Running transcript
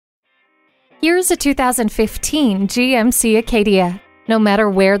Here's a 2015 GMC Acadia. No matter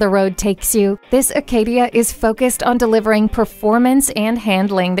where the road takes you, this Acadia is focused on delivering performance and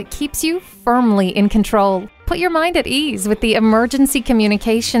handling that keeps you firmly in control. Put your mind at ease with the emergency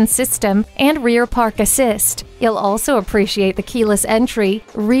communication system and rear park assist. You'll also appreciate the keyless entry,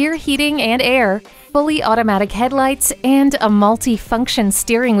 rear heating and air, fully automatic headlights, and a multi-function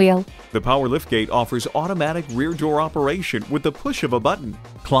steering wheel. The power liftgate offers automatic rear door operation with the push of a button.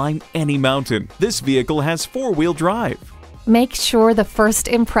 Climb any mountain. This vehicle has four-wheel drive. Make sure the first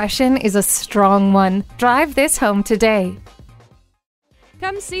impression is a strong one. Drive this home today.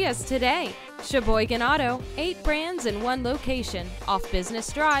 Come see us today. Sheboygan Auto, 8 brands in 1 location, off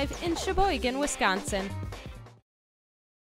Business Drive in Sheboygan, Wisconsin.